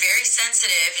 If you're very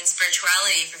sensitive in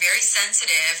spirituality, if you're very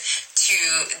sensitive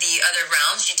to the other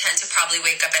realms, you tend to probably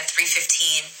wake up at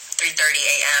 3:15, 3:30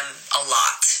 a.m. a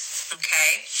lot,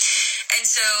 okay? And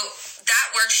so that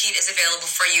worksheet is available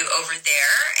for you over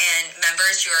there, and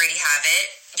members, you already have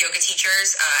it. Yoga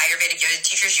teachers, Ayurvedic yoga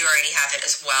teachers, you already have it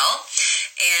as well.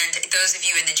 And those of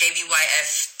you in the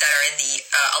JBYF that are in the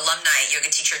alumni yoga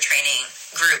teacher training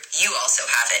group, you also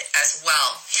have it as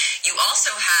well. You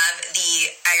also have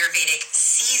the Ayurvedic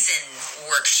season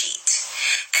worksheet.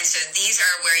 And so these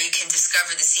are where you can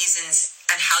discover the seasons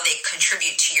and how they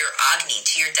contribute to your Agni,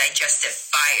 to your digestive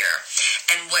fire,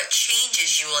 and what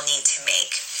changes you will need to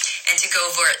make. And to go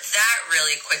over that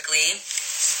really quickly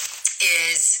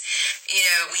is,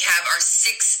 we have our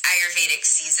 6 Ayurvedic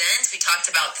seasons. We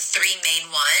talked about the 3 main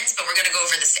ones, but we're going to go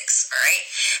over the 6, all right?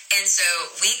 And so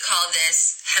we call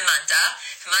this Hemanta.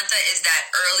 Hemanta is that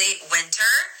early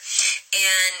winter,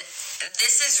 and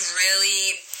this is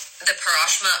really the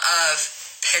parashma of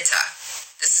Pitta.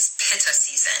 This is Pitta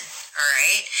season, all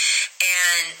right?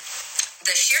 And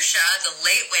the Shirsha, the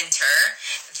late winter,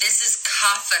 this is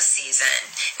Kapha season.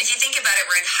 And if you think about it,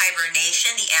 we're in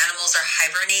hibernation. The animals are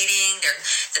hibernating.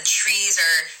 The trees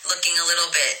are looking a little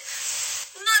bit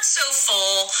not so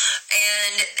full,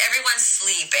 and everyone's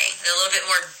sleeping. They're a little bit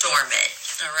more dormant,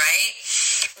 all right?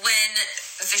 When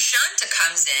Vishanta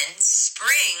comes in,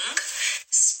 spring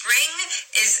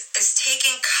is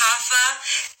taking Kapha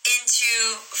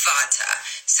into Vata.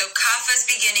 So Kapha is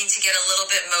beginning to get a little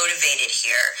bit motivated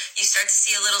here. You start to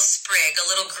see a little sprig, a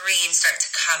little green start to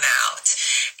come out.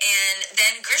 And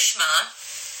then Grishma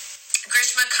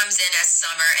comes in as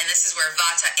summer, and this is where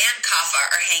Vata and Kapha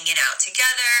are hanging out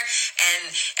together,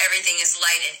 and everything is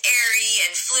light and airy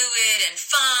and fluid and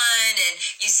fun, and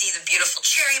you see the beautiful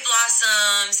cherry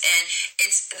blossoms, and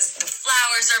the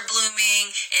flowers are blooming,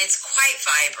 and it's quite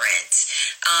vibrant.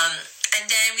 And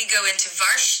then we go into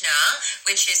Varshna,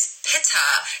 which is Pitta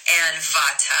and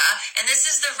Vata, and this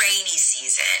is the rainy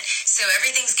season. So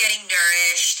everything's getting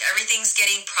nourished, everything's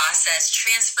getting processed,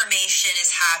 transformation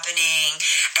is happening,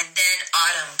 and then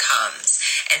autumn comes.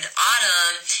 And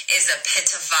autumn is a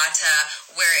Pitta Vata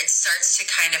where it starts to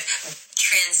kind of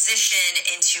transition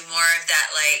into more of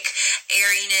that like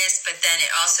airiness, but then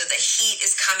it also, the heat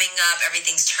is coming up,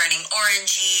 everything's turning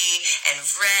orangey and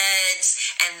reds,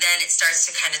 and then it starts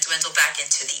to kind of dwindle back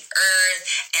into the earth.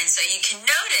 And so you can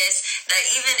notice that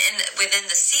even within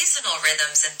the seasonal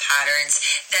rhythms and patterns,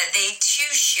 that they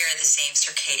too share the same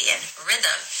circadian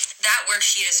rhythm. That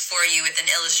worksheet is for you with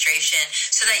an illustration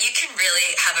so that you can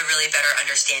really have a really better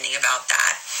understanding about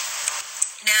that.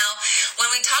 Now, when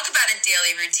we talk about a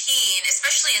daily routine,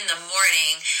 especially in the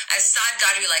morning, as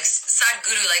Sadhguru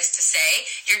likes to say,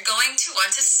 you're going to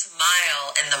want to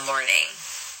smile in the morning.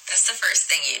 That's the first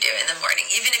thing you do in the morning,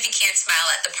 even if you can't smile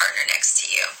at the partner next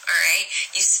to you, all right?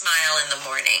 You smile in the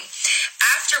morning.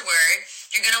 Afterward,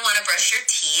 you're going to want to brush your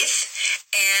teeth.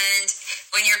 And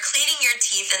when you're cleaning your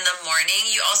teeth in the morning,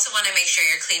 you also want to make sure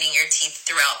you're cleaning your teeth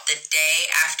throughout the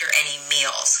day after any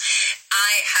meals.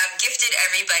 I have gifted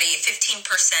everybody 15%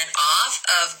 off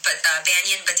of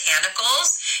Banyan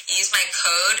Botanicals. Use my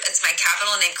code. It's my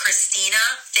capital name,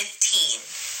 Christina15.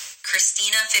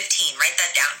 Christina15, write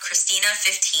that down,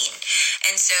 Christina15.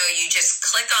 And so you just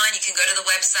click on, you can go to the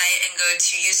website and go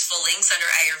to useful links under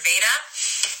Ayurveda,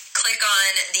 click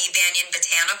on the Banyan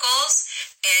Botanicals,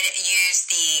 and use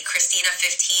the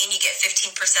Christina15. You get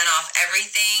 15% off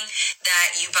everything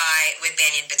that you buy with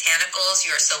Banyan Botanicals.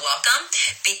 You are so welcome,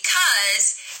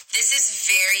 because this is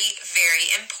very, very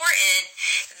important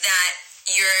that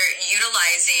you're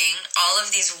utilizing all of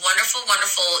these wonderful,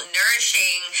 wonderful,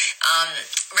 nourishing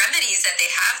remedies that they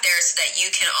have there so that you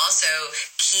can also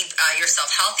keep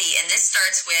yourself healthy. And this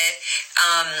starts with,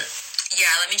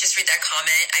 let me just read that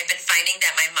comment. I've been finding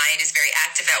that my mind is very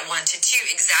active at 1 to 2,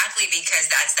 exactly because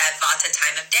that's that Vata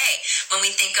time of day. When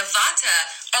we think of Vata,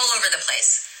 all over the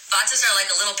place. Vatas are like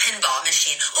a little pinball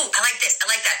machine. Oh, I like this. I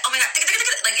like that. Oh my God.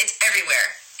 Like it's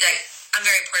everywhere. Like, I'm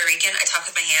very Puerto Rican. I talk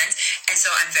with my hands, and so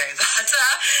I'm very Vata.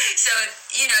 So,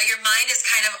 your mind is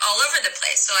kind of all over the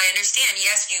place. So I understand,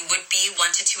 yes, you would be 1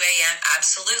 to 2 a.m.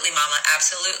 Absolutely, Mama.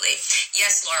 Absolutely.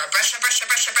 Yes, Laura, brushy.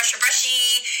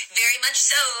 Very much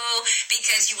so,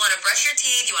 because you want to brush your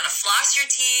teeth, you want to floss your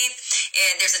teeth,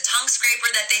 and there's a tongue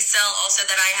scraper that they sell also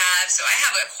that I have. So I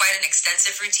have quite an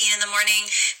extensive routine in the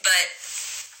morning, but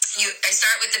I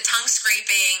start with the tongue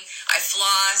scraping, I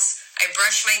floss, I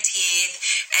brush my teeth,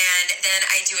 and then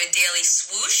I do a daily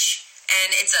swoosh,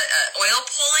 and it's a oil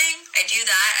pulling. I do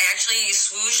that. I actually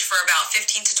swoosh for about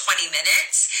 15 to 20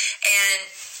 minutes, and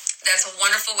that's a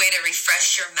wonderful way to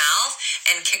refresh your mouth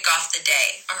and kick off the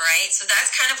day, all right? So that's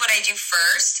kind of what I do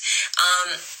first.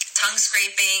 Tongue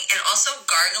scraping and also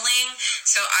gargling.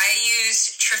 So I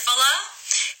use Triphala,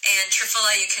 and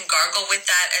Triphala, you can gargle with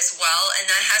that as well. And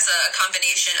that has a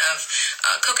combination of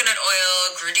coconut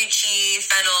oil, Graduchi,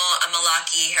 fennel,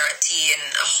 amalaki, harati, and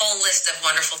a whole list of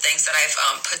wonderful things that I've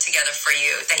put together for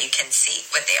you that you can see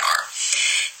what they are.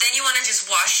 Then you want to just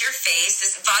wash your face.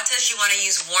 This Vatas, you want to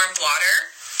use warm water.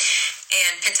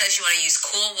 And Pittas, you want to use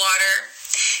cool water.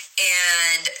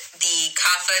 And the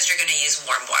Kaphas, you're going to use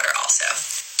warm water also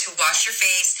to wash your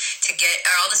face, to get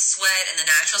all the sweat and the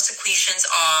natural secretions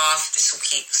off,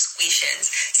 secretions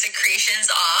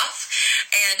off.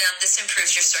 And this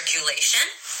improves your circulation.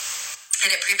 And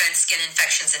it prevents skin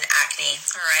infections and acne,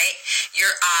 all right?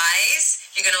 Your eyes,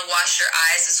 you're going to wash your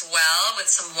eyes as well with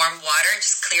some warm water. It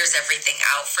just clears everything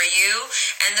out for you.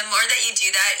 And the more that you do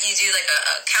that, you do like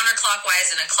a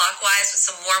counterclockwise and a clockwise with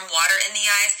some warm water in the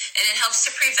eyes, and it helps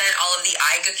to prevent all of the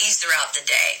eye gookies throughout the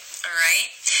day, all right?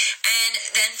 And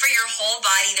then for your whole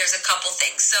body, there's a couple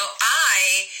things. So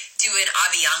I do an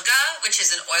Abhyanga, which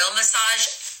is an oil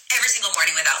massage, every single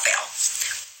morning without fail,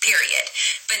 period.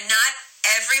 But not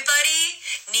everybody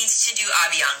needs to do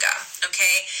Abhyanga,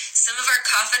 okay? Some of our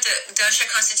Kapha dosha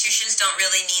constitutions don't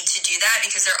really need to do that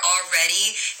because they're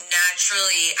already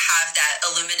naturally have that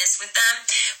luminous with them.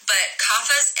 But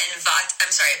Pittas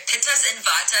and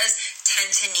Vatas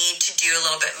tend to need to do a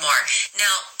little bit more.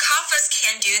 Now, Kaphas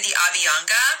can do the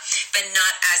Abhyanga, but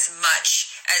not as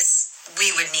much as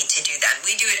we would need to do them.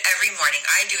 We do it every morning.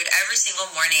 I do it every single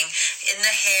morning in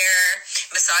the hair,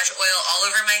 massage oil all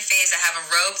over my face. I have a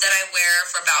robe that I wear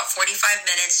for about 45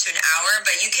 minutes to an hour,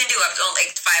 but you can do up to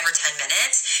like 5 or 10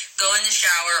 minutes. Go in the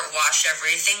shower, wash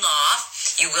everything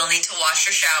off. You will need to wash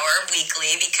your shower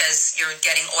weekly because you're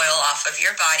getting oil off of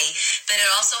your body, but it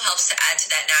also helps to add to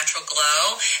that natural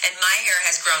glow. And my hair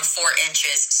has grown 4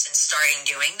 inches since starting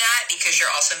doing that because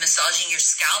you're also massaging your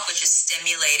scalp, which is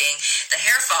stimulating the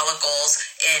hair follicles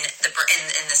in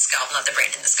the scalp, not the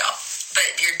brain, in the scalp.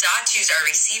 But your dhatus are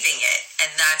receiving it, and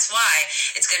that's why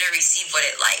it's going to receive what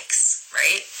it likes,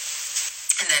 right?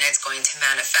 and then it's going to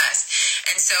manifest.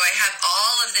 And so I have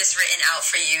all of this written out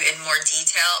for you in more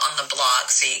detail on the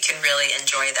blog, so you can really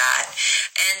enjoy that.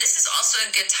 And this is also a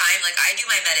good time, like I do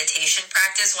my meditation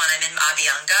practice when I'm in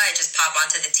Abhyanga. I just pop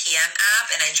onto the TM app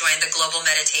and I join the global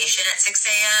meditation at 6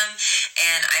 a.m.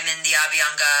 and I'm in the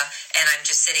Abhyanga and I'm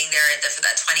just sitting there for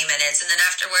that 20 minutes. And then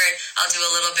afterward, I'll do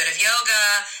a little bit of yoga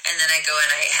and then I go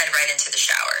and I head right into the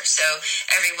shower. So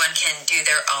everyone can do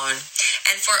their own.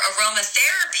 And for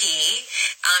aromatherapy,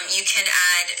 you can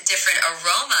add different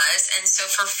aromas. And so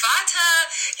for Vata,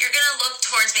 you're going to look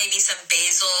towards maybe some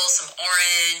basil, some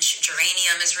orange,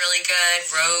 geranium is really good,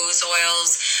 rose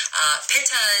oils,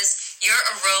 pittas. Your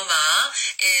aroma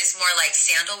is more like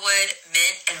sandalwood,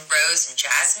 mint, and rose and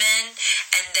jasmine.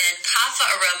 And then kapha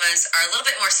aromas are a little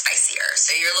bit more spicier.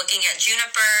 So you're looking at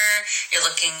juniper, you're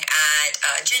looking at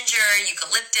ginger,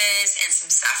 eucalyptus, and some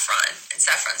saffron. And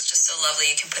saffron's just so lovely.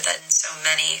 You can put that in so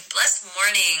many. Blessed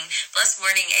morning,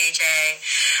 AJ.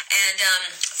 And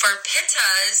for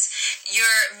pittas,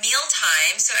 your meal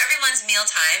time, so everyone's meal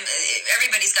time,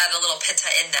 everybody's got a little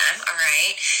pitta in them, all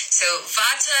right? So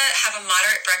Vata, have a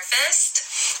moderate breakfast,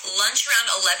 lunch around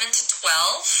 11 to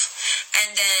 12,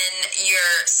 and then your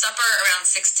supper around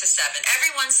 6 to 7.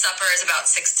 Everyone's supper is about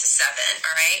 6 to 7,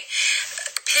 all right?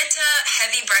 Pitta,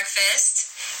 heavy breakfast,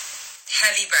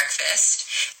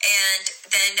 and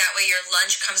then that way your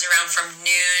lunch comes around from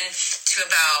noon to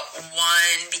about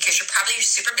 1 because you're probably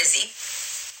super busy.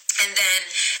 And then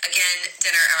again,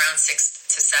 dinner around 6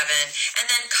 to 7. And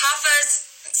then kaphas,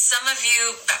 some of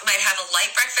you might have a light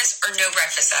breakfast or no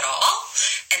breakfast at all,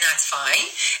 and that's fine.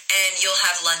 And you'll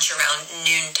have lunch around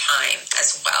noontime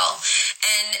as well.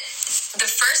 And the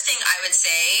first thing I would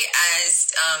say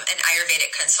as an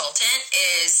Ayurvedic consultant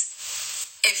is,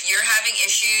 if you're having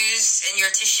issues in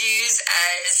your tissues,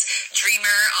 as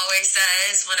Dreamer always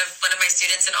says, one of my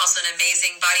students and also an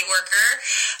amazing body worker,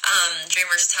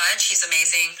 Dreamer's Touch, he's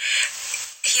amazing.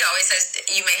 He always says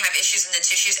you may have issues in the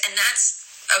tissues, and that's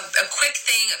a quick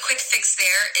fix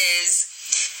there is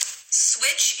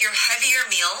switch your heavier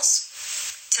meals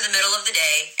to the middle of the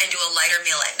day and do a lighter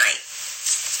meal at night.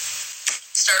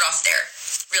 Start off there.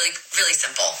 Really, really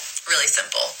simple.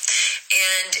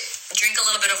 And drink a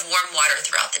little bit of warm water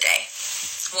throughout the day.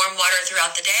 Warm water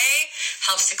throughout the day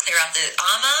helps to clear out the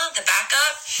ama, the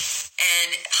backup,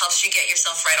 and helps you get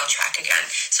yourself right on track again.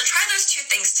 So try those two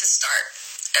things to start.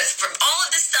 From all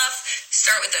of this stuff,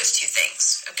 start with those two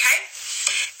things, okay?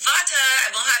 Vata,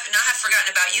 I will not have forgotten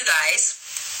about you guys.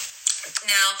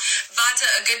 Now, Vata,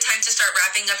 a good time to start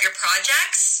wrapping up your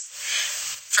projects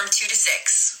from 2 to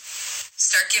 6.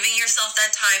 Start giving yourself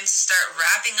that time to start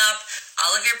wrapping up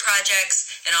all of your projects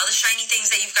and all the shiny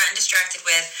things that you've gotten distracted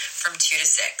with from 2 to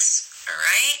 6. All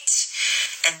right?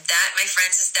 And that, my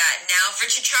friends, is that. Now,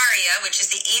 Ritucharya, which is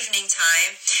the evening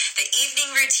time, the evening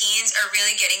routines are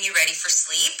really getting you ready for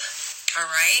sleep. All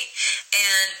right?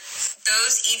 And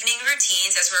those evening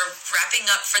routines, as we're wrapping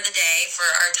up for the day, for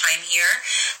our time here,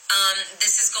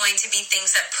 this is going to be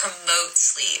things that promote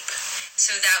sleep.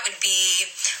 So that would be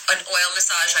an oil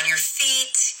massage on your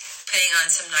feet, putting on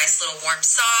some nice little warm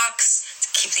socks to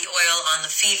keep the oil on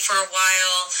the feet for a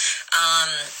while.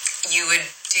 You would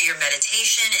do your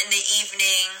meditation in the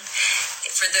evening.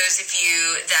 For those of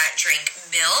you that drink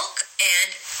milk and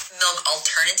milk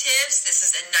alternatives, this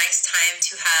is a nice time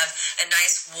to have a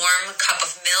nice warm cup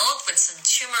of milk with some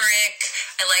turmeric.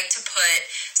 I like to put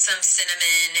some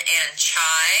cinnamon and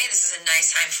chai. This is a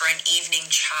nice time for an evening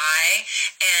chai,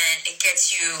 and it gets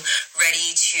you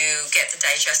ready to get the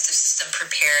digestive system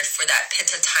prepared for that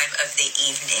pitta time of the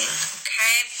evening,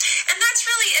 okay? And that's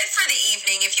really it for the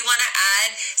evening. If you want to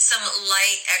add some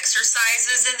light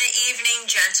exercises in the evening,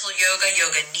 gentle yoga,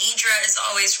 yoga nidra is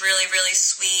always really, really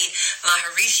sweet.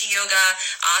 Maharishi yoga,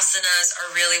 asanas are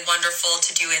really wonderful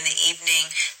to do in the evening.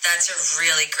 That's a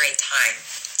really great time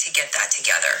to get that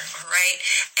together, all right?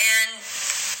 And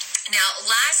now,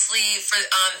 lastly, for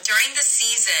during the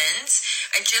seasons,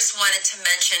 I just wanted to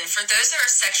mention, for those that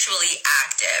are sexually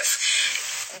active,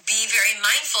 be very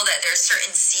mindful that there are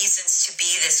certain seasons to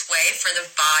be this way for the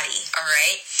body, all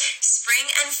right? Spring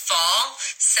and fall,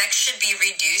 sex should be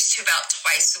reduced to about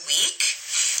twice a week,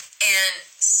 and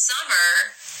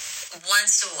summer,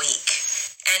 once a week,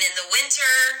 and in the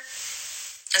winter,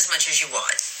 as much as you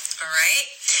want, all right?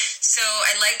 So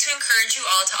I'd like to encourage you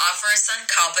all to offer a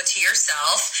sankalpa to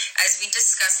yourself. As we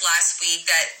discussed last week,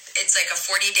 that it's like a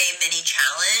 40-day mini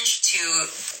challenge to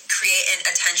create an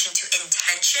attention to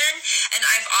intention. And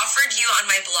I've offered you on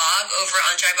my blog, over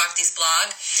on Jai Bhakti's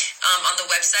blog, on the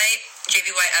website,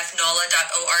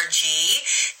 jbyfnola.org,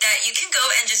 that you can go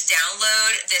and just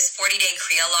download this 40-day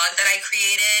Kriya log that I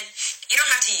created. You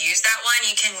don't have to use that one.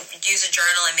 You can use a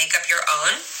journal and make up your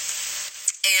own.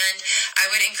 And I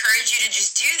would encourage you to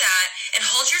just do that and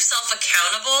hold yourself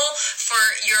accountable for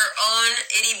your own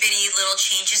itty bitty little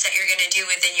changes that you're going to do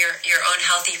within your own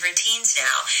healthy routines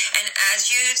now. And as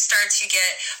you start to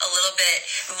get a little bit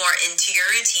more into your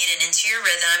routine and into your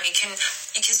rhythm, you can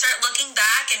start looking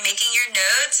back and making your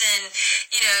notes and,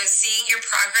 seeing your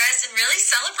progress and really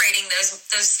celebrating those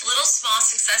little small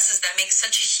successes that make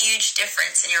such a huge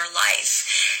difference in your life.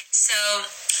 So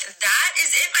that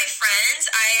is it, my friends.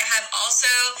 I have also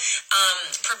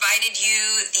provided you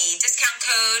the discount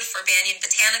code for Banyan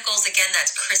Botanicals. Again,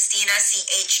 that's Christina,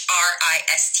 Christina 15,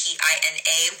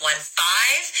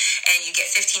 and you get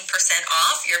 15%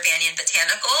 off your Banyan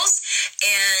Botanicals.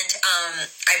 And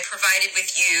I provided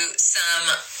with you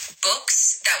some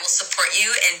books that will support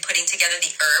you in putting together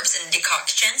the herbs and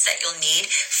decoctions that you'll need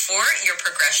for your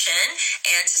progression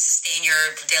and to sustain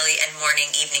your daily and morning,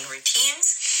 evening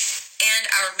routines. And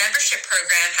our membership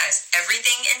program has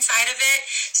everything inside of it.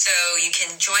 So you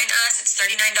can join us. It's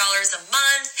 $39 a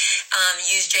month.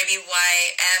 Use JBYF10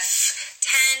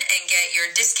 and get your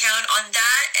discount on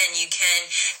that. And you can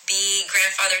be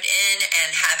grandfathered in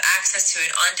and have access to an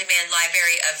on-demand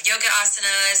library of yoga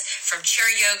asanas, from chair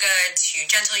yoga to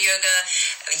gentle yoga,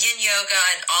 yin yoga,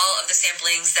 and all of the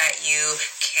samplings that you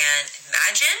can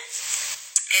imagine.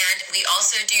 And we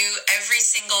also do every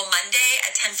single Monday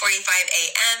at 10:45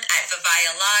 a.m. at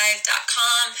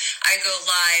vivayalive.com. I go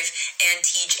live and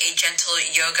teach a gentle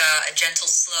yoga, a gentle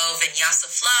slow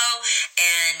vinyasa flow.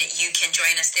 And you can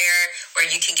join us there where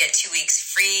you can get 2 weeks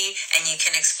free and you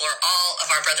can explore all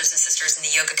of our brothers and sisters in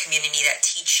the yoga community that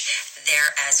teach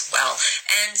there as well.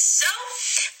 And so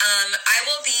I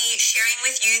will be sharing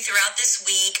with you throughout this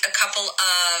week a couple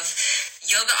of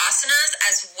yoga asanas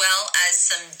as well as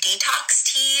some detox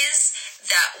teas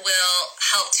that will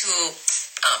help to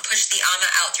push the ama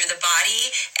out through the body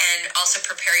and also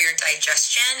prepare your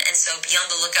digestion. And so be on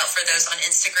the lookout for those on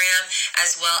Instagram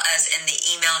as well as in the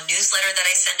email newsletter that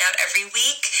I send out every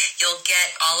week. You'll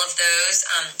get all of those.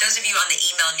 Those of you on the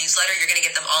email newsletter, you're going to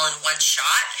get them all in one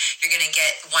shot. You're going to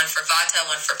get one for Vata,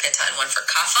 one for Pitta, and one for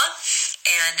Kapha.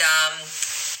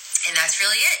 And that's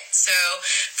really it. So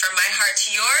from my heart to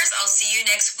yours, I'll see you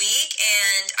next week.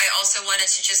 And I also wanted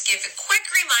to just give a quick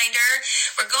reminder.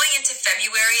 We're going into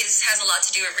February. This has a lot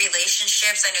to do with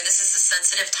relationships. I know this is a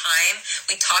sensitive time.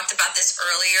 We talked about this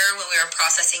earlier when we were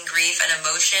processing grief and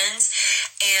emotions.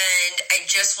 And I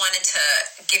just wanted to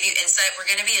give you insight. We're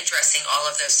going to be addressing all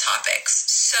of those topics.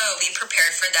 So be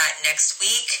prepared for that next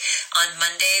week. On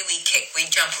Monday, we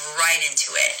jump right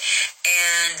into it.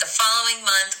 And the following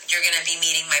month, you're going to be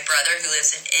meeting my brother who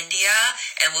lives in India,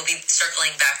 and we'll be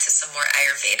circling back to some more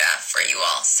Ayurveda for you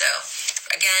all. So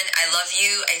again, I love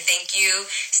you. I thank you.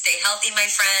 Stay healthy, my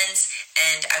friends,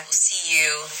 and I will see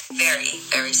you very,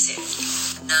 very soon.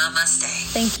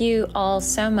 Namaste. Thank you all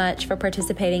so much for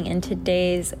participating in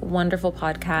today's wonderful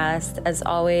podcast. As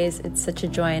always, it's such a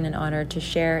joy and an honor to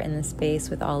share in this space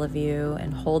with all of you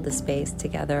and hold the space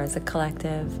together as a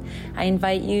collective. I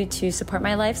invite you to support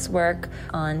my life's work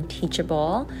on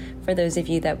Teachable. For those of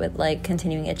you that would like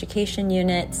continuing education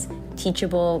units,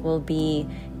 Teachable will be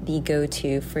the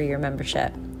go-to for your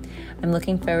membership. I'm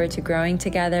looking forward to growing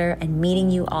together and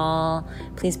meeting you all.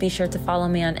 Please be sure to follow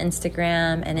me on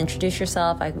Instagram and introduce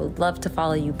yourself. I would love to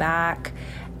follow you back,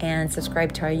 and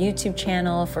subscribe to our YouTube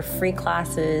channel for free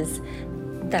classes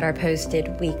that are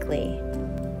posted weekly.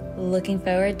 Looking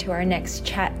forward to our next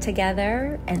chat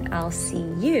together, and I'll see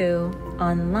you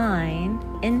online,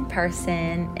 in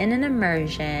person, in an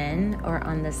immersion, or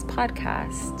on this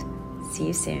podcast. See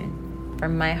you soon.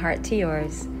 From my heart to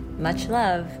yours, much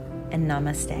love and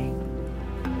namaste.